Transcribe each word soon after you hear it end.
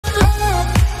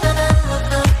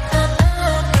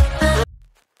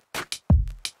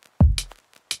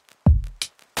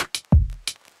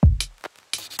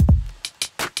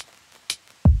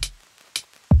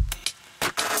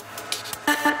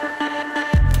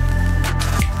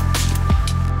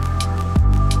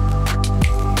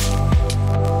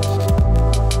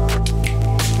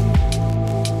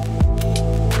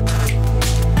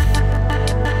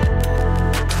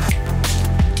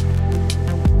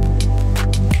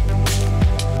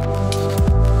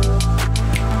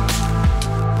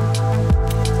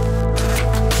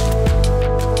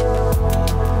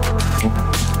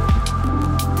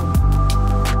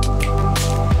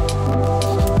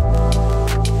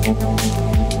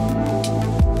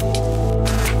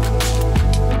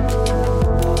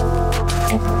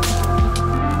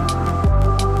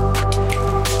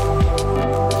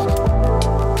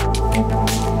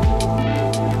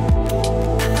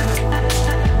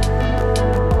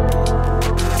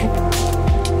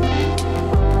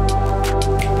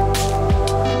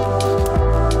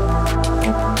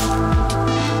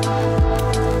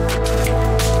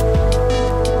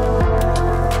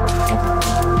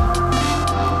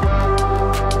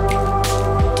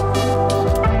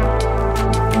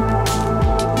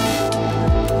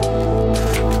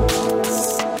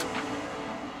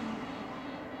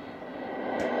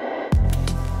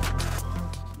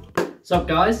What's up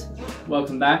guys,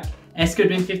 welcome back,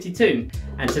 sgoodwin52,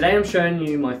 and today I'm showing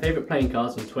you my favourite playing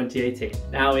cards from 2018.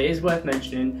 Now it is worth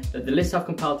mentioning that the list I've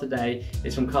compiled today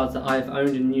is from cards that I have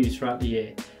owned and used throughout the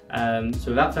year.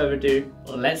 So without further ado,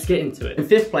 let's get into it. In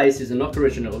 5th place is the NOC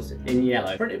Originals in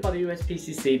yellow. Printed by the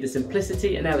USPCC, the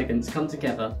simplicity and elegance come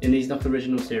together in these NOC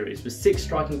Original series with 6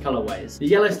 striking colourways. The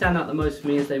yellow stand out the most for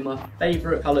me as they're my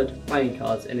favourite coloured playing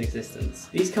cards in existence.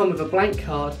 These come with a blank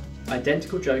card,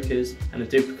 identical jokers and a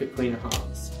duplicate Queen of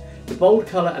Hearts. The bold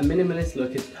colour and minimalist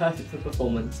look is perfect for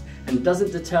performance and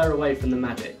doesn't deter away from the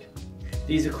magic.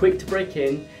 These are quick to break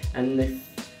in and they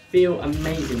feel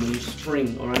amazing when you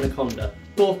string or anaconda.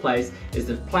 4th place is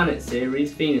the Planet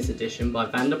Series Venus Edition by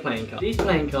Vanda Playing Cards. These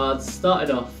playing cards started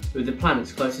off with the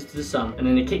planets closest to the sun, and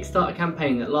in a Kickstarter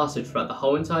campaign that lasted throughout the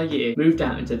whole entire year, moved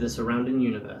out into the surrounding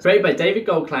universe. Created by David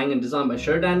Goldklang and designed by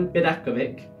Shodan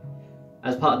Bidakovic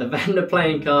as part of the Vanda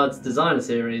Playing Cards designer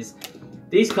series,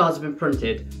 these cards have been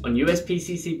printed on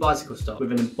USPCC bicycle stock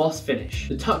with an embossed finish.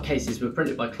 The tuck cases were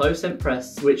printed by Close-End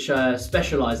Press, which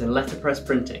specialise in letterpress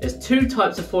printing. There's 2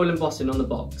 types of foil embossing on the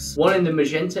box, one in the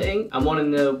magenta ink and one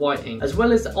in the white ink. As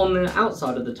well as on the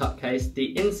outside of the tuck case,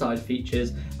 the inside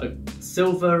features a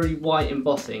silvery white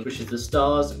embossing, which is the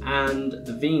stars and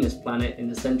the Venus planet in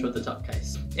the centre of the tuck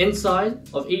case. Inside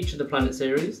of each of the planet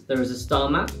series, there is a star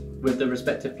map with the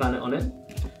respective planet on it,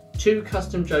 2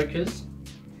 custom jokers,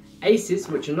 aces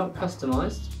which are not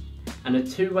customised, and a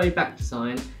 2-way back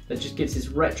design that just gives this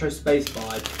retro space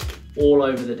vibe all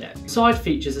over the deck. Side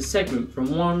features a segment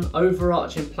from one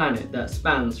overarching planet that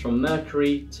spans from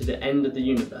Mercury to the end of the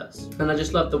universe. And I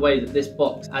just love the way that this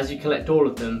box, as you collect all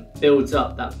of them, builds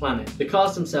up that planet. The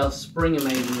cards themselves spring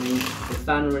amazingly, they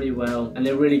fan really well, and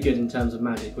they're really good in terms of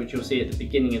magic, which you'll see at the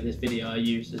beginning of this video I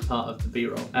used as part of the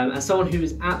B-roll. As someone who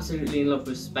is absolutely in love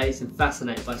with space and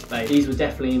fascinated by space, these were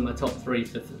definitely in my top 3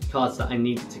 for the cards that I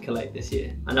needed to collect this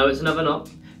year. I know it's another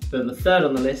NOC, but the 3rd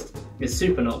on the list is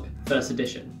Super NOC First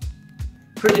Edition.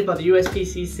 Printed by the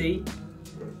USPCC,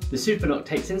 the Super NOC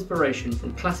takes inspiration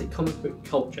from classic comic book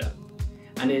culture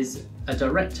and is a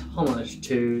direct homage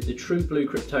to the true blue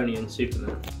Kryptonian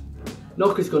Superman.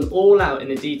 NOC has gone all out in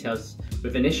the details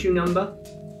with an issue number,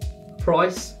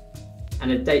 price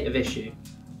and a date of issue.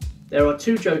 There are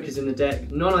 2 jokers in the deck,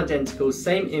 non-identical,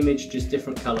 same image just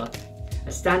different colour,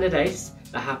 a standard ace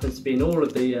that happens to be in all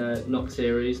of the NOC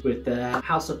series with the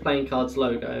House of Playing Cards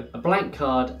logo, a blank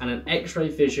card and an X-ray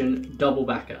vision double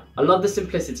backer. I love the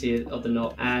simplicity of the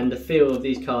NOC and the feel of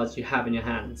these cards you have in your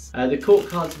hands. The court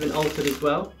cards have been altered as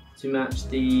well to match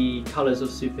the colours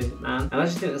of Superman, and I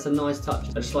just think that's a nice touch.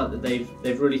 I just like that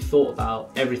they've really thought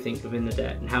about everything within the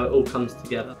deck and how it all comes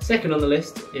together. Second on the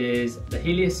list is the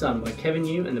Helios Sun by Kevin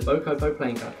Yu and the Bocopo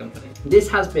Playing Card Company. This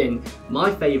has been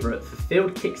my favourite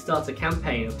fulfilled Kickstarter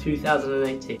campaign of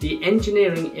 2018. The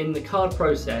engineering in the card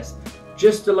process,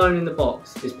 just alone in the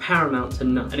box, is paramount to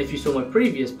none. And if you saw my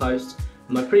previous post,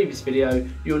 my previous video,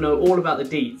 you'll know all about the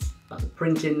deets, about the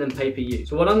printing and paper use.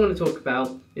 So what I'm going to talk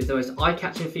about is the most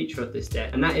eye-catching feature of this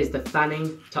deck, and that is the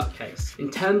fanning tuck case. In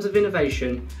terms of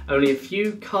innovation, only a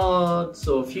few cards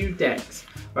or a few decks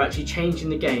are actually changing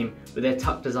the game with their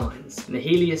tuck designs. And the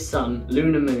Helios Sun,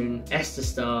 Lunar Moon, Esther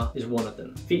Star is one of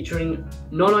them. Featuring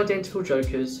non-identical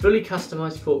jokers, fully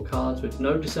customised court cards with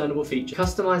no discernible features,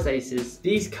 customised aces,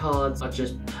 these cards are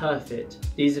just perfect.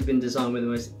 These have been designed with the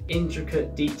most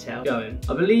intricate detail going.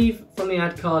 I believe from the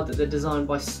ad card that they're designed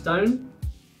by Stone.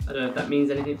 I don't know if that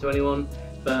means anything to anyone,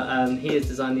 but he has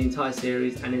designed the entire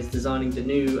series and is designing the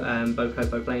new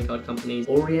Bocopo Playing Card Company's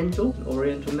Oriental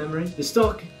Memory. The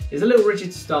stock is a little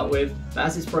rigid to start with, but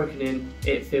as it's broken in,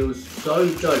 it feels so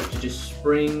dope to just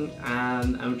spring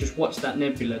and just watch that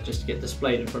nebula just get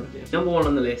displayed in front of you. Number 1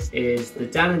 on the list is the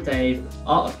Dan and Dave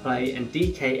ArtofPlay and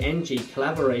DKNG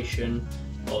collaboration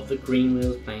of the Green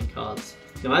Wheels playing cards.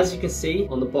 Now as you can see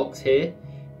on the box here,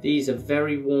 these are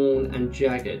very worn and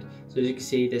jagged. So as you can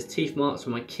see, there's teeth marks for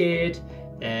my kid,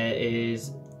 there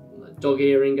is dog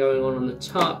earring going on the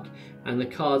tuck, and the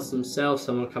cards themselves,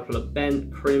 some are a couple of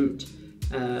bent, crimped,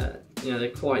 you know, they're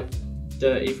quite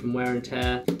dirty from wear and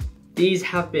tear. These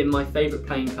have been my favourite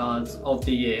playing cards of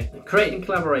the year. Created in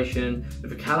collaboration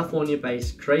with a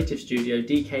California-based creative studio,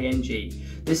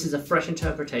 DKNG. This is a fresh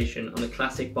interpretation on the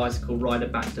classic bicycle rider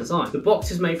back design. The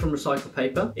box is made from recycled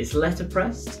paper, it's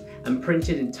letterpressed and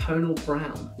printed in tonal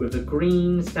brown with a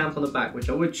green stamp on the back, which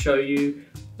I would show you,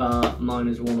 but mine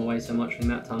has worn away so much from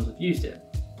the amount of times I've used it.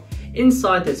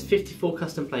 Inside there's 54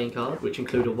 custom playing cards, which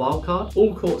include a wild card.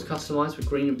 All courts customised with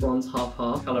green and bronze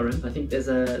half-half colouring. I think there's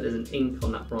an ink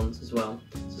on that bronze as well.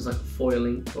 So it's like a foil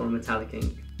ink or a metallic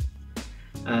ink.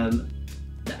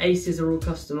 The aces are all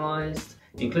customised.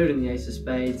 including the Ace of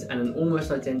Spades, and an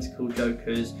almost identical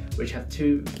Jokers, which have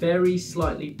two very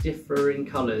slightly differing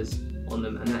colours on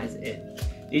them, and that is it.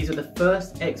 These are the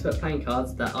first expert playing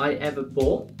cards that I ever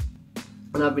bought,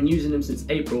 and I've been using them since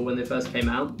April when they first came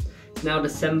out. It's now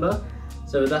December,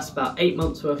 so that's about 8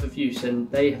 months worth of use,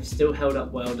 and they have still held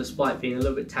up well despite being a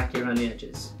little bit tacky around the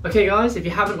edges. Okay guys, if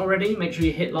you haven't already, make sure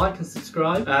you hit like and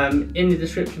subscribe. In the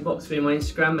description box for my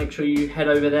Instagram, make sure you head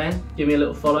over there, give me a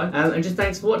little follow, and just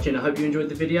thanks for watching. I hope you enjoyed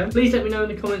the video. Please let me know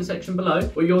in the comment section below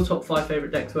what your top 5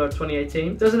 favourite decks were of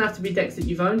 2018. Doesn't have to be decks that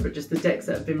you've owned, but just the decks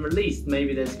that have been released.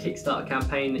 Maybe there's a Kickstarter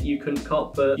campaign that you couldn't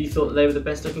cop, but you thought that they were the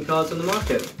best looking cards on the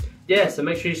market. Yeah, so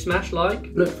make sure you smash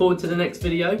like. Look forward to the next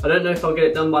video. I don't know if I'll get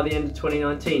it done by the end of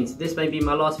 2019, so this may be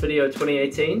my last video of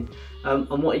 2018,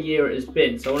 and what a year it has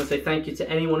been. So I want to say thank you to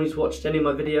anyone who's watched any of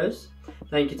my videos.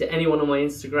 Thank you to anyone on my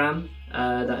Instagram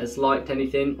that has liked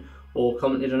anything or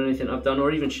commented on anything I've done,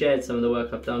 or even shared some of the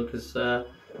work I've done, because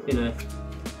you know,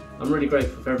 I'm really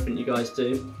grateful for everything you guys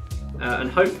do,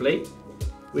 and hopefully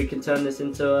we can turn this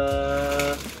into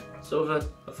a sort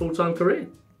of a full-time career.